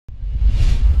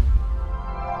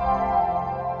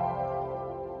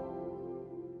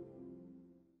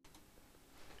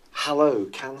Hello,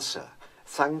 Cancer.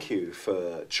 Thank you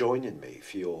for joining me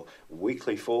for your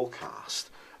weekly forecast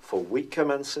for week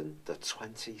commencing the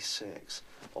 26th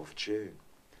of June.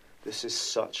 This is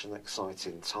such an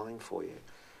exciting time for you,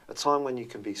 a time when you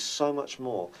can be so much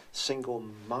more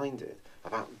single-minded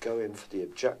about going for the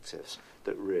objectives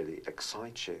that really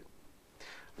excite you.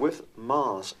 With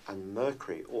Mars and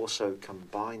Mercury also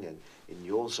combining in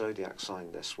your zodiac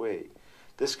sign this week,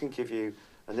 this can give you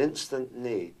an instant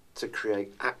need to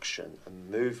create action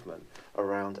and movement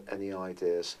around any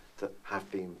ideas that have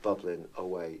been bubbling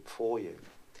away for you.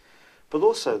 But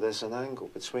also there's an angle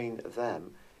between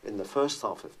them in the first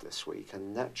half of this week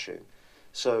and Neptune.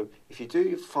 So if you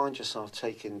do find yourself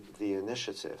taking the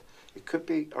initiative, it could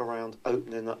be around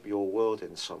opening up your world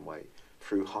in some way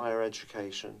through higher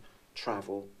education,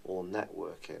 travel or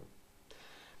networking.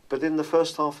 But in the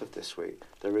first half of this week,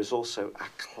 there is also a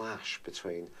clash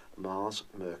between Mars,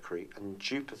 Mercury and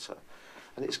Jupiter.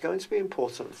 And it's going to be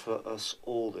important for us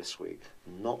all this week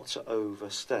not to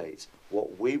overstate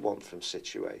what we want from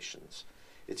situations.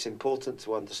 It's important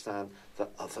to understand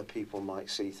that other people might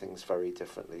see things very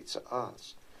differently to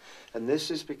us. And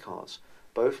this is because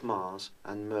both Mars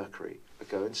and Mercury are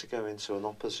going to go into an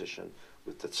opposition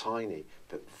with the tiny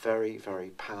but very,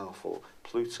 very powerful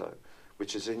Pluto,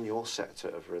 which is in your sector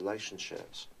of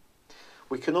relationships.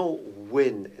 We can all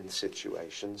win in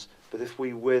situations, but if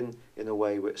we win in a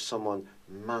way which someone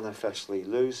manifestly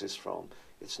loses from,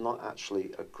 it's not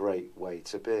actually a great way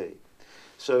to be.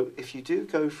 So if you do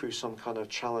go through some kind of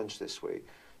challenge this week,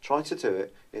 try to do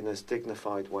it in as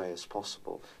dignified way as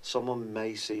possible. Someone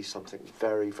may see something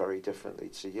very, very differently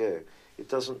to you. It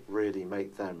doesn't really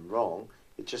make them wrong,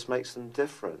 it just makes them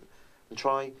different. And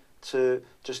try to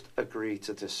just agree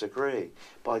to disagree.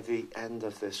 By the end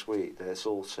of this week, there's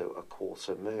also a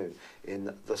quarter moon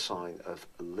in the sign of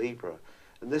Libra.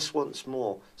 And this once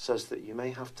more says that you may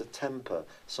have to temper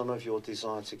some of your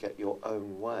desire to get your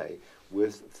own way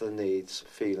with the needs,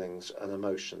 feelings and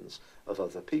emotions of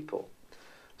other people.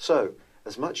 So,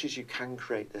 as much as you can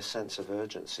create this sense of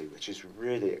urgency, which is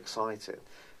really exciting,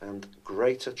 and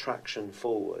great attraction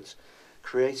forwards,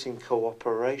 creating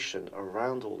cooperation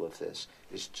around all of this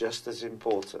is just as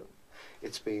important.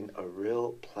 It's been a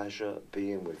real pleasure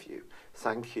being with you.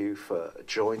 Thank you for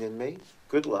joining me.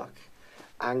 Good luck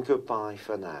and goodbye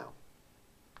for now.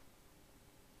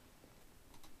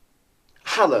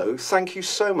 Hello, thank you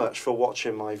so much for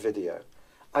watching my video.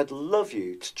 I'd love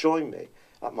you to join me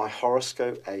at my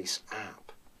Horoscope Ace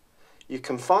app. You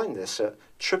can find this at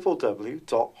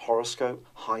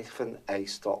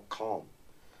www.horoscope-ace.com.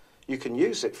 You can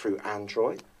use it through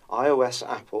Android, iOS,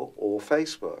 Apple or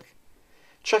Facebook.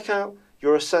 Check out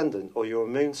your ascendant or your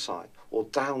moon sign or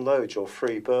download your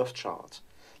free birth chart.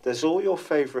 There's all your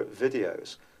favourite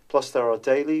videos, plus there are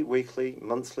daily, weekly,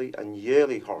 monthly and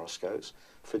yearly horoscopes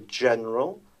for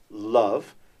general,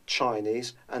 love,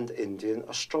 Chinese and Indian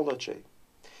astrology.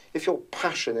 If your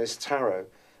passion is tarot,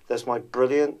 there's my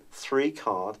brilliant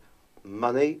 3-card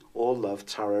money or love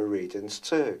tarot readings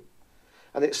too.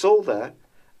 And it's all there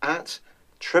at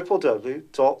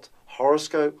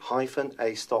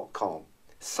www.horoscope-ace.com.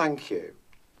 Thank you.